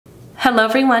Hello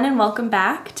everyone and welcome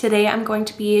back. Today I'm going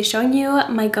to be showing you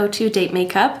my go-to date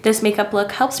makeup. This makeup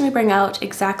look helps me bring out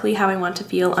exactly how I want to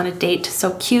feel on a date.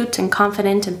 So cute and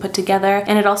confident and put together,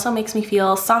 and it also makes me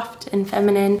feel soft and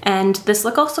feminine. And this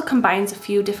look also combines a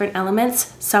few different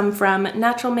elements, some from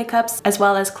natural makeups as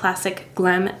well as classic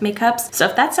glam makeups. So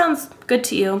if that sounds good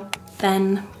to you,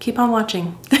 then keep on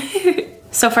watching.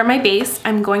 So for my base,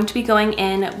 I'm going to be going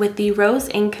in with the Rose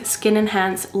Inc Skin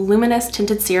Enhance Luminous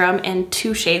Tinted Serum in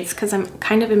 2 shades because I'm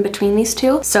kind of in between these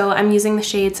two. So I'm using the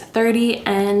shades 30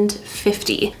 and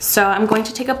 50. So I'm going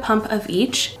to take a pump of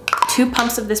each. 2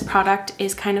 pumps of this product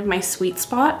is kind of my sweet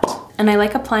spot. And I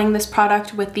like applying this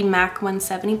product with the MAC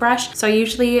 170 brush. So I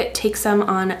usually take some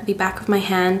on the back of my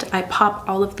hand. I pop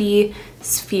all of the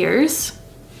spheres,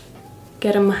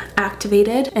 get them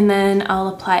activated, and then I'll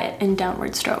apply it in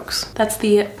downward strokes. That's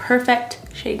the perfect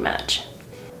shade match.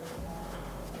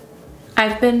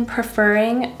 I've been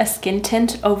preferring a skin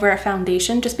tint over a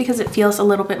foundation just because it feels a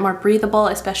little bit more breathable,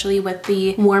 especially with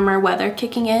the warmer weather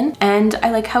kicking in. And I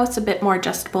like how it's a bit more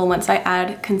adjustable. Once I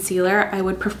add concealer, I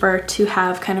would prefer to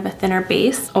have kind of a thinner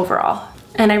base overall.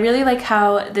 And I really like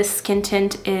how this skin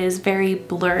tint is very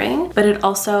blurring, but it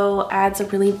also adds a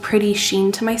really pretty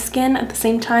sheen to my skin at the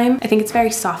same time. I think it's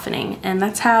very softening, and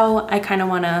that's how I kind of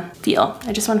want to feel.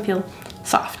 I just want to feel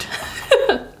soft.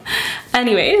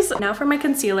 Anyways, now for my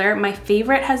concealer. My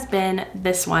favorite has been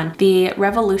this one, the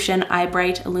Revolution Eye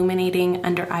Bright Illuminating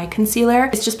Under Eye Concealer.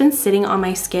 It's just been sitting on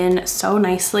my skin so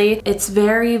nicely. It's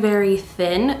very, very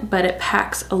thin, but it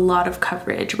packs a lot of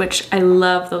coverage, which I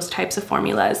love those types of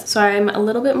formulas. So I'm a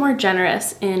little bit more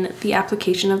generous in the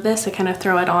application of this. I kind of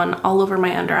throw it on all over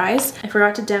my under eyes. I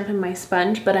forgot to dampen my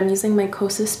sponge, but I'm using my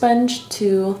Kosas sponge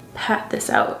to pat this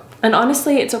out. And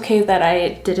honestly, it's okay that I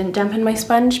didn't dampen my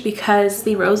sponge because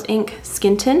the Rose Inc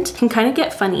skin tint can kind of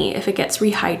get funny if it gets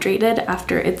rehydrated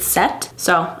after it's set.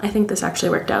 So I think this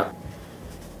actually worked out.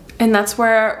 And that's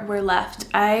where we're left.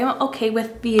 I'm okay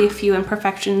with the few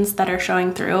imperfections that are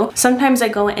showing through. Sometimes I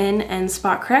go in and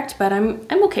spot correct, but I'm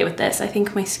okay with this. I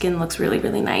think my skin looks really,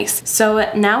 really nice.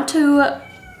 So now to,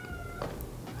 oh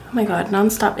my God,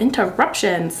 non-stop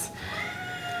interruptions.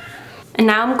 And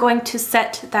now I'm going to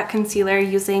set that concealer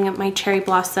using my Cherry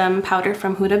Blossom powder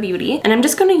from Huda Beauty. And I'm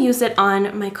just going to use it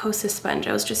on my Kosas sponge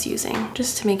I was just using,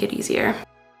 just to make it easier.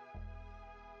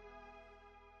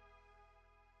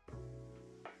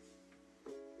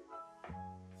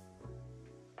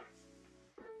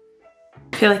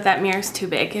 I feel like that mirror's too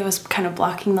big. It was kind of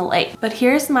blocking the light. But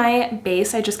here's my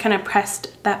base. I just kind of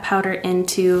pressed that powder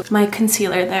into my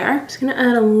concealer there. I'm just gonna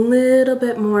add a little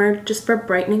bit more just for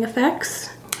brightening effects.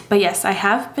 But yes, I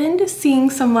have been seeing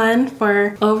someone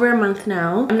for over a month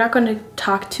now. I'm not going to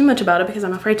talk too much about it because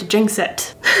I'm afraid to jinx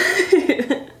it.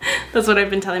 That's what I've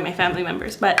been telling my family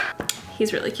members, but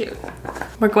he's really cute.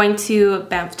 We're going to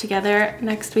Banff together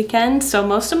next weekend, so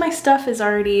most of my stuff is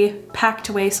already packed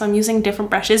away, so I'm using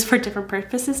different brushes for different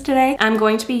purposes today. I'm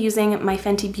going to be using my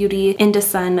Fenty Beauty Inda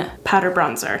Sun powder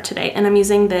bronzer today, and I'm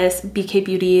using this BK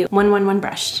Beauty 111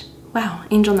 brush. Wow,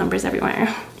 angel numbers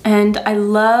everywhere. And I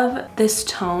love this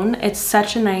tone. It's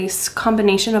such a nice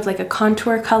combination of like a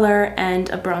contour color and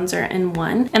a bronzer in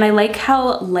one. And I like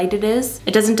how light it is.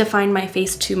 It doesn't define my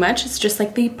face too much. It's just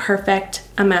like the perfect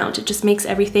amount. It just makes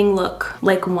everything look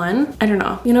like one. I don't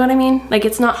know, you know what I mean? Like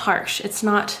it's not harsh. It's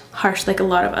not harsh like a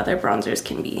lot of other bronzers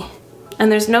can be.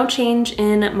 And there's no change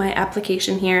in my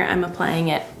application here. I'm applying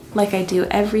it like I do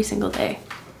every single day.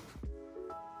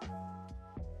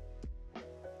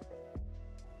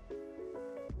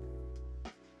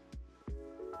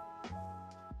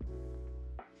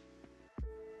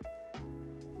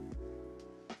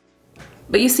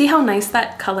 But you see how nice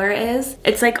that color is?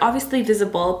 It's like obviously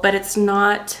visible, but it's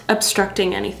not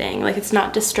obstructing anything. Like it's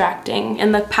not distracting.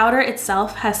 And the powder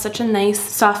itself has such a nice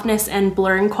softness and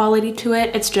blurring quality to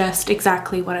it. It's just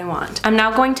exactly what I want. I'm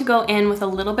now going to go in with a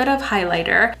little bit of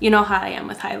highlighter. You know how I am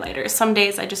with highlighters. Some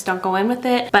days I just don't go in with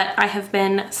it, but I have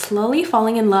been slowly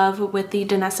falling in love with the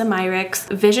Danessa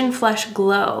Myricks Vision Flush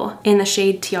Glow in the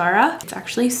shade Tiara. It's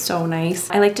actually so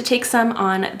nice. I like to take some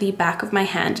on the back of my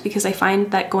hand because I find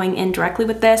that going in directly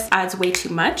with this adds way too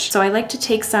much. So I like to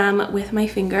take some with my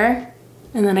finger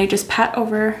and then I just pat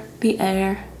over the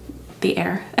air,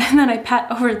 and then I pat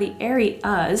over the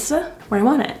areas where I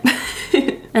want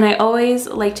it. And I always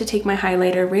like to take my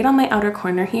highlighter right on my outer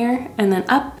corner here and then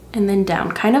up and then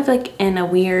down, kind of like in a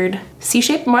weird C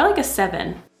shape, more like a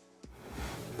 7.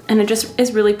 And it just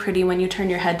is really pretty when you turn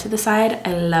your head to the side.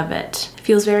 I love it. It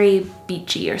feels very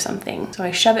beachy or something. So I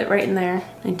shove it right in there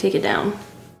and take it down.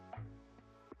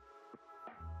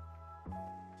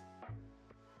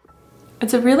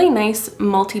 It's a really nice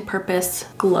multi-purpose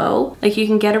glow. Like you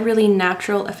can get a really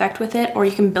natural effect with it, or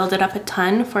you can build it up a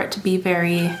ton for it to be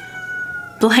very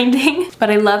blinding. But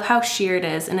I love how sheer it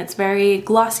is, and it's very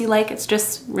glossy like. It's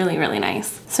just really, really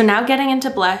nice. So now getting into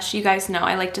blush, you guys know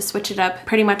I like to switch it up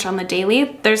pretty much on the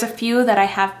daily. There's a few that I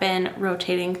have been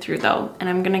rotating through though, and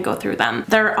I'm gonna go through them.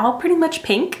 They're all pretty much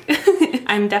pink.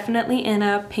 I'm definitely in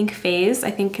a pink phase.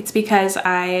 I think it's because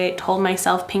I told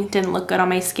myself pink didn't look good on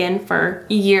my skin for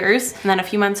years. And then a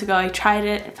few months ago I tried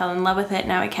it, fell in love with it,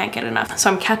 now I can't get enough.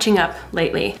 So I'm catching up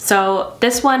lately. So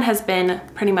this one has been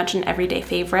pretty much an everyday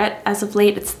favorite as of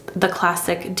late. It's the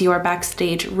classic Dior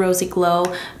Backstage Rosy Glow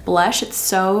blush. It's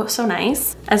so, so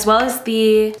nice. As well as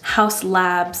the House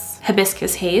Labs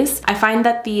Hibiscus Haze. I find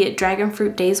that the Dragon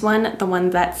Fruit Days one, the one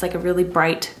that's like a really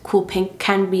bright, cool pink,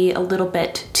 can be a little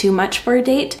bit too much for a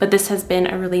date, but this has been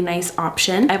a really nice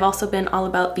option. I've also been all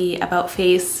about the About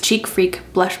Face Cheek Freak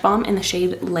Blush Balm in the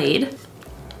shade Laid.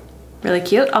 Really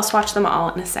cute. I'll swatch them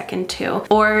all in a second too.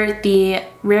 Or the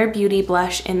Rare Beauty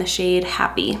blush in the shade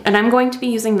Happy. And I'm going to be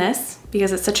using this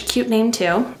because it's such a cute name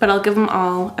too, but I'll give them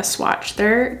all a swatch.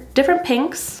 They're different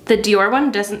pinks. The Dior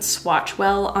one doesn't swatch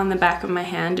well on the back of my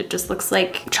hand. It just looks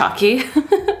like chalky.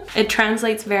 It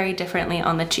translates very differently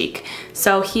on the cheek.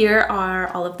 So here are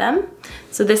all of them.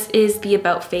 So this is the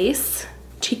About Face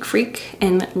Cheek Freak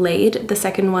in Laid. The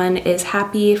second one is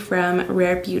Happy from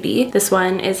Rare Beauty. This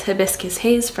one is Hibiscus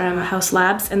Haze from House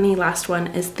Labs, and the last one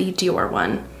is the Dior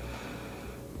one.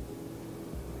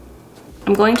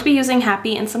 I'm going to be using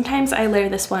Happy, and sometimes I layer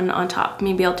this one on top.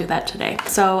 Maybe I'll do that today.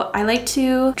 So I like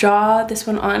to draw this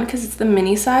one on because it's the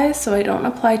mini size, so I don't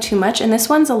apply too much. And this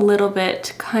one's a little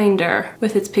bit kinder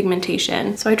with its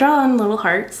pigmentation. So I draw on little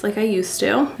hearts like I used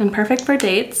to, and perfect for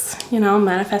dates, you know,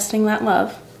 manifesting that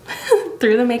love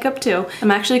through the makeup too.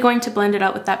 I'm actually going to blend it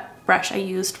out with that brush I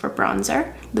used for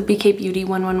bronzer, the BK Beauty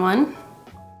 111.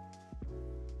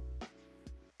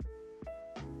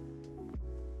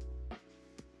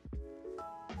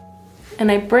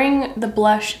 And I bring the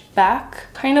blush back,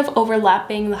 kind of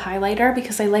overlapping the highlighter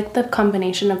because I like the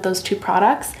combination of those two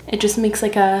products. It just makes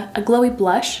like a glowy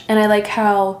blush, and I like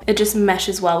how it just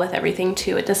meshes well with everything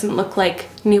too. It doesn't look like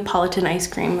Neapolitan ice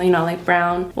cream, you know, like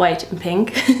brown, white, and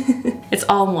pink. It's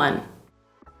all one.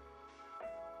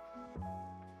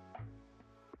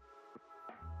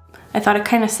 I thought it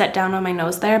kind of set down on my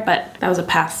nose there, but that was a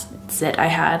past zit I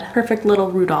had. Perfect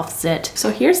little Rudolph zit.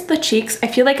 So here's the cheeks. I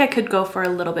feel like I could go for a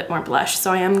little bit more blush,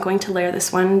 so I am going to layer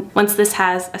this one once this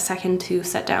has a second to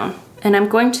set down. And I'm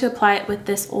going to apply it with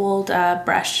this old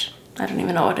brush. I don't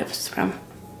even know what it's from.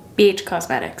 BH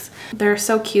Cosmetics. They're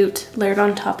so cute, layered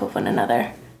on top of one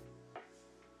another.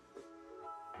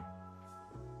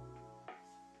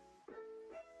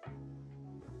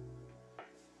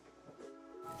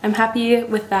 I'm happy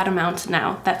with that amount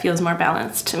now. That feels more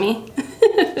balanced to me.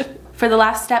 For the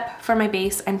last step for my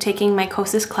base, I'm taking my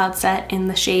Kosas Cloud Set in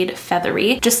the shade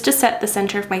Feathery, just to set the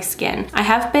center of my skin. I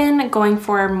have been going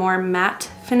for more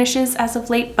matte finishes as of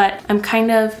late, but I'm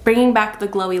kind of bringing back the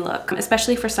glowy look.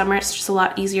 Especially for summer, it's just a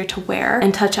lot easier to wear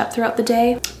and touch up throughout the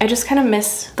day. I just kind of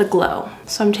miss the glow.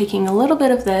 So I'm taking a little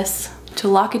bit of this to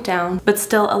lock it down, but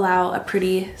still allow a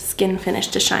pretty skin finish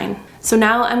to shine. So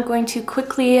now I'm going to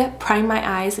quickly prime my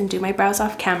eyes and do my brows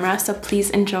off camera, so please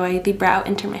enjoy the brow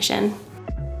intermission.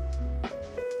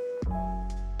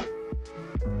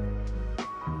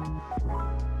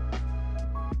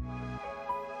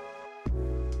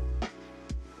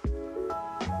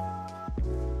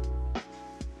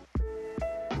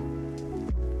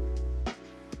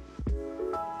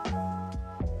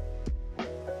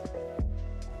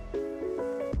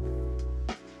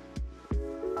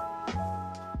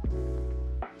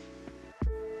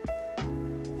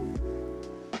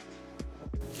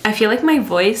 I feel like my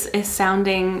voice is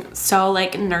sounding so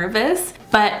like nervous,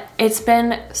 but it's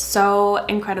been so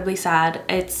incredibly sad.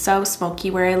 It's so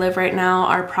smoky where I live right now.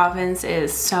 Our province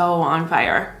is so on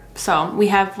fire. So we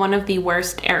have one of the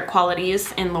worst air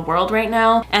qualities in the world right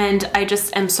now, and I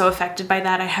just am so affected by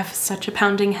that. I have such a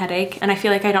pounding headache, and I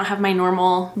feel like I don't have my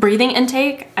normal breathing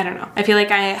intake. I don't know. I feel like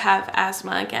I have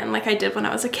asthma again, like I did when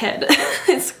I was a kid.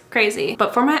 It's crazy.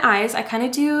 But for my eyes, I kind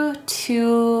of do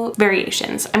two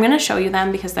variations. I'm gonna show you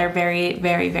them because they're very,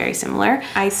 very, very similar.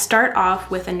 I start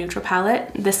off with a neutral palette.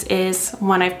 This is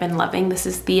one I've been loving. This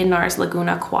is the Nars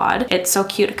Laguna Quad. It's so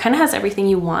cute. It kind of has everything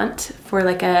you want for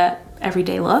like a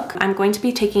everyday look. I'm going to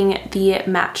be taking the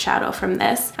matte shadow from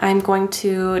this. I'm going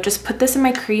to just put this in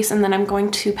my crease, and then I'm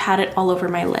going to pat it all over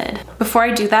my lid. Before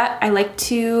I do that, I like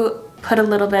to put a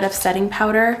little bit of setting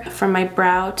powder from my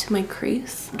brow to my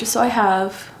crease, just so I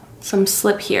have some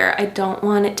slip here. I don't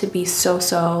want it to be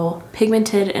so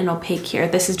pigmented and opaque here.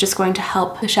 This is just going to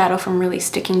help the shadow from really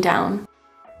sticking down.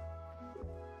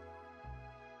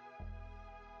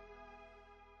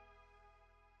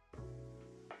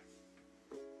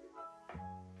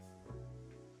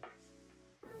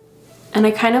 And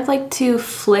I kind of like to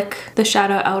flick the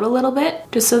shadow out a little bit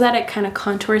just so that it kind of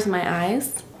contours my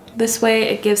eyes. This way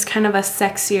it gives kind of a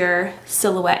sexier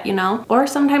silhouette, you know? Or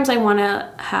sometimes I want to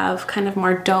have kind of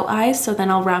more doe eyes, so then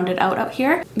I'll round it out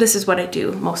here. This is what I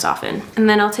do most often. And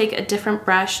then I'll take a different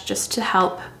brush just to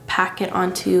help pack it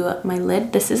onto my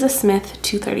lid. This is a Smith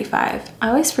 235. I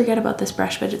always forget about this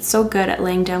brush, but it's so good at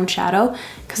laying down shadow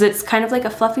because it's kind of like a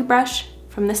fluffy brush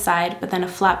from this side, but then a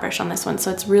flat brush on this one.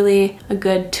 So it's really a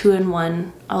good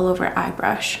 2-in-1 all over eye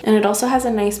brush. And it also has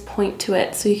a nice point to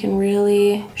it, so you can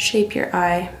really shape your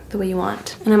eye the way you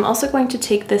want. And I'm also going to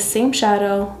take this same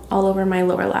shadow all over my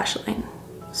lower lash line.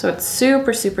 So it's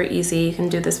super easy. You can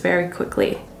do this very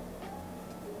quickly.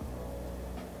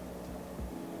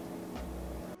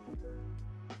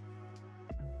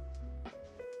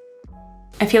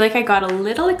 I feel like I got a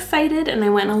little excited and I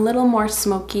went a little more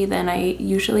smoky than I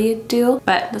usually do,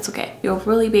 but that's okay. You'll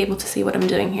really be able to see what I'm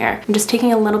doing here. I'm just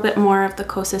taking a little bit more of the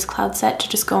Kosas Cloud Set to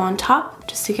just go on top,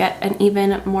 just to get an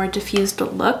even more diffused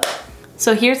look.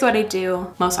 So here's what I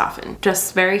do most often.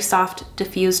 Just very soft,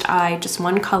 diffused eye, just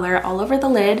one color all over the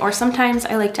lid. Or sometimes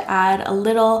I like to add a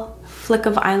little flick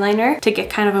of eyeliner to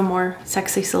get kind of a more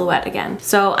sexy silhouette again.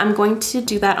 So I'm going to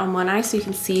do that on one eye so you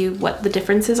can see what the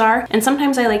differences are. And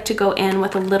sometimes I like to go in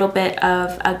with a little bit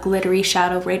of a glittery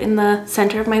shadow right in the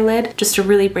center of my lid just to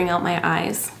really bring out my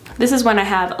eyes. This is when I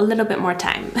have a little bit more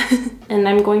time. And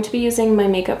I'm going to be using my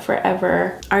Makeup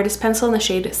Forever Artist Pencil in the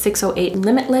shade 608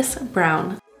 Limitless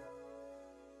Brown.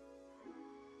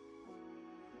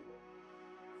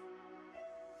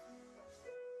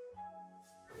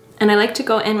 And I like to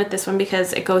go in with this one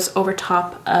because it goes over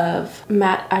top of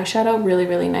matte eyeshadow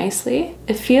really nicely.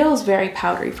 It feels very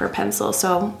powdery for a pencil,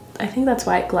 so I think that's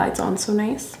why it glides on so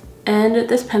nice. And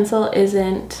this pencil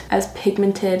isn't as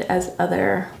pigmented as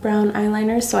other brown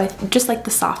eyeliners, so I just like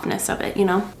the softness of it, you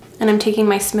know? And I'm taking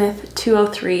my Smith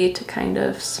 203 to kind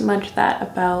of smudge that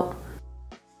about.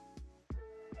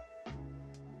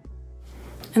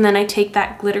 And then I take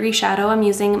that glittery shadow. I'm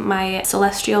using my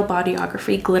Celestial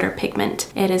Bodyography glitter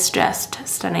pigment. It is just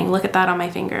stunning. Look at that on my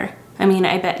finger. I mean,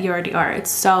 I bet you already are.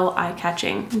 It's so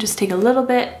eye-catching. Just take a little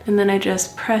bit and then I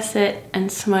just press it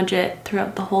and smudge it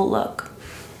throughout the whole look.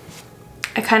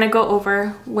 I kind of go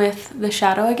over with the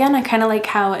shadow again. I kind of like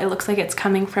how it looks like it's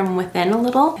coming from within a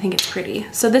little. I think it's pretty.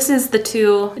 So this is the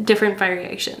two different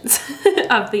variations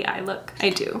of the eye look I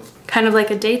do. Kind of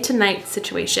like a day to night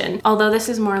situation. Although this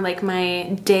is more like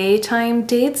my daytime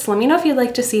dates. Let me know if you'd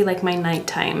like to see like my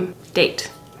nighttime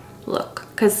date look,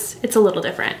 because it's a little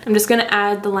different. I'm just gonna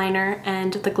add the liner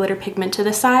and the glitter pigment to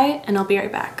this eye and I'll be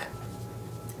right back.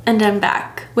 And I'm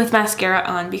back with mascara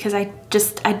on because I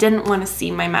didn't want to see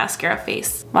my mascara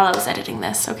face while I was editing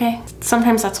this, okay?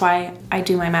 Sometimes that's why I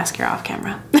do my mascara off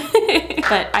camera.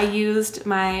 But I used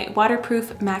my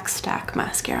waterproof Max Stack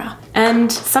mascara.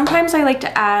 And sometimes I like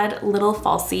to add little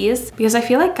falsies because I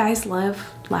feel like guys love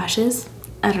lashes.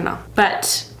 I don't know,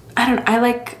 but I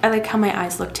like how my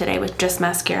eyes look today with just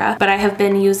mascara, but I have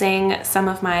been using some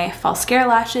of my Falscara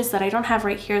lashes that I don't have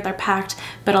right here. They're packed,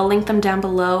 but I'll link them down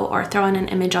below or throw in an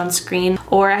image on screen.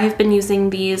 Or I have been using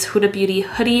these Huda Beauty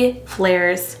Hoodie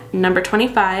Flares number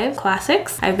 25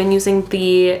 Classics. I've been using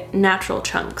the natural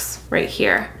chunks right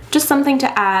here. Just something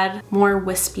to add more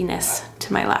wispiness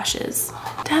to my lashes.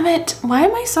 Damn it, why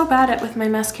am I so bad at with my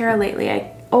mascara lately?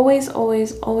 I always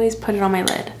put it on my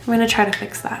lid. I'm gonna try to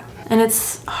fix that. And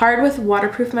it's hard with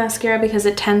waterproof mascara because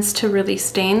it tends to really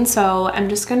stain, so I'm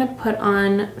just gonna put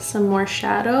on some more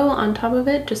shadow on top of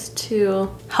it just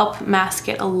to help mask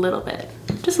it a little bit.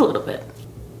 Just a little bit.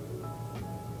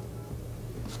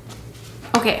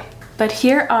 Okay, but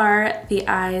here are the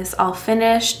eyes all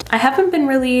finished. I haven't been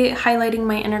really highlighting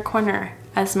my inner corner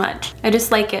as much. I just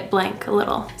like it blank a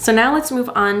little. So now let's move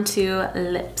on to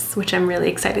lips, which I'm really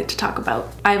excited to talk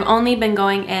about. I've only been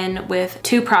going in with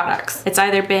two products. It's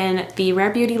either been the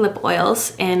Rare Beauty lip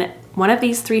oils in one of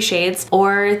these three shades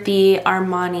or the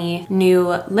Armani new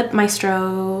Lip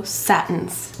Maestro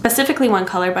Satins. Specifically one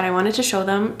color, but I wanted to show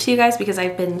them to you guys because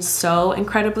I've been so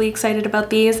incredibly excited about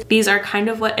these. These are kind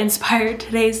of what inspired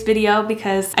today's video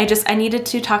because I needed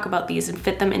to talk about these and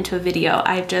fit them into a video.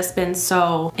 I've just been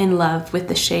so in love with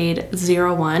the shade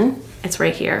 01. It's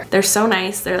right here. They're so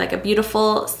nice. They're like a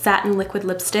beautiful satin liquid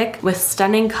lipstick with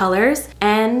stunning colors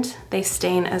and they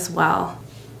stain as well.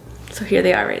 So here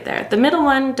they are right there. The middle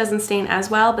one doesn't stain as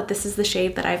well, but this is the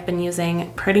shade that I've been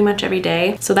using pretty much every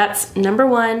day. So that's number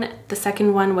 1. The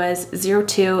second one was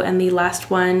 02, and the last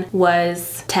one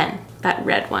was 10, that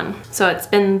red one. So it's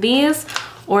been these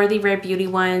or the Rare Beauty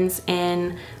ones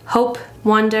in Hope,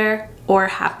 Wonder, or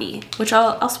Happy, which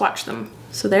I'll swatch them.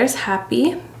 So there's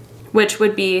Happy, which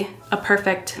would be a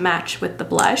perfect match with the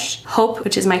blush. Hope,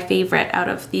 which is my favorite out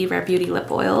of the Rare Beauty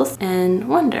lip oils, and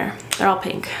Wonder. They're all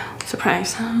pink.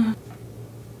 Surprise.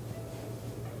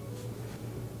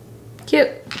 Cute.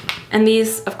 And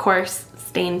these, of course,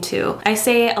 stain too. I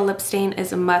say a lip stain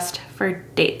is a must for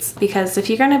dates, because if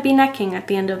you're gonna be necking at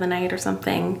the end of the night or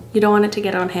something, you don't want it to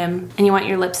get on him, and you want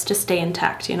your lips to stay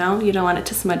intact, you know? You don't want it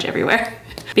to smudge everywhere.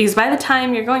 Because by the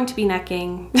time you're going to be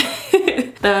necking,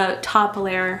 the top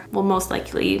layer will most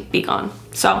likely be gone.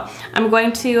 So I'm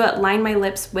going to line my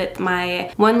lips with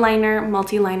my one liner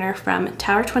multi-liner from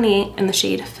Tower 28 in the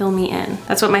shade Fill Me In.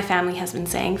 That's what my family has been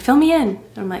saying, fill me in.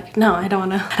 And I'm like, no, I don't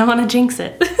wanna jinx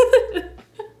it.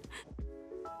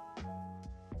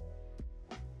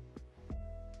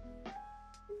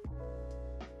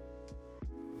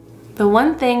 The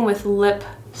one thing with lip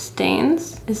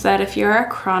stains is that if you're a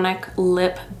chronic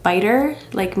lip biter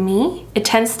like me, it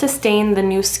tends to stain the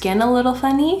new skin a little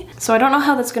funny. So I don't know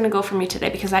how that's gonna go for me today,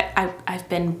 because I've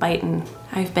been biting.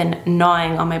 I've been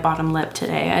gnawing on my bottom lip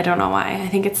today. I don't know why. I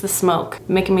think it's the smoke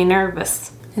making me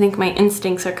nervous. I think my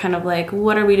instincts are kind of like,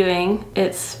 what are we doing?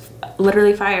 It's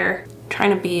literally fire. I'm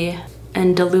trying to be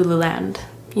in Delululand,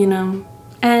 you know?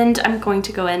 And I'm going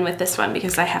to go in with this one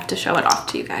because I have to show it off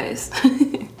to you guys.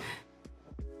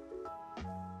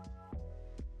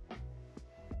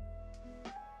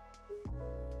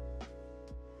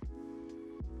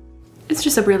 It's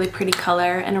just a really pretty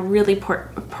color and a really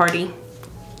pretty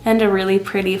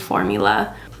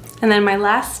formula. And then my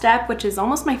last step, which is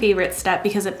almost my favorite step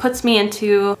because it puts me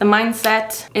into the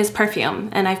mindset, is perfume.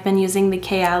 And I've been using the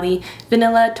Kayali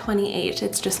Vanilla 28.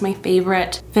 It's just my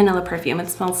favorite vanilla perfume. It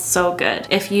smells so good.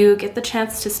 If you get the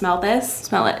chance to smell this,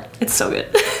 smell it. It's so good.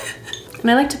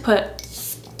 And I like to put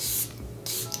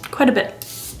quite a bit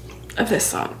of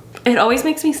this on. It always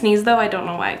makes me sneeze though, I don't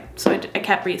know why. So I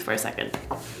can't breathe for a second.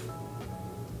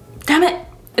 Damn it,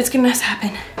 it's gonna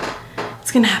happen.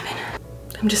 It's gonna happen.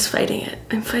 I'm just fighting it.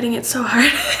 I'm fighting it so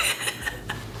hard.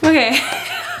 Okay.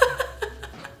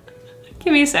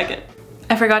 Give me a second.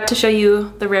 I forgot to show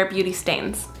you the Rare Beauty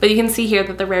stains, but you can see here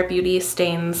that the Rare Beauty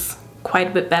stains quite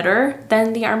a bit better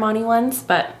than the Armani ones,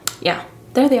 but yeah,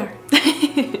 there they are.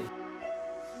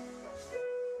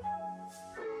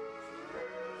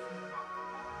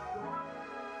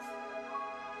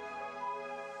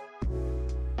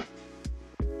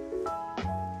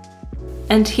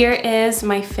 And here is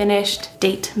my finished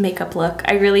date makeup look.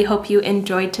 I really hope you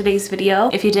enjoyed today's video.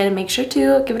 If you did, make sure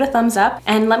to give it a thumbs up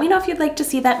and let me know if you'd like to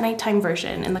see that nighttime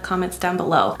version in the comments down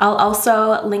below. I'll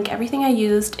also link everything I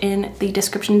used in the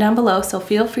description down below, so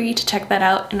feel free to check that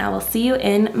out, and I will see you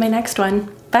in my next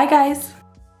one. Bye guys!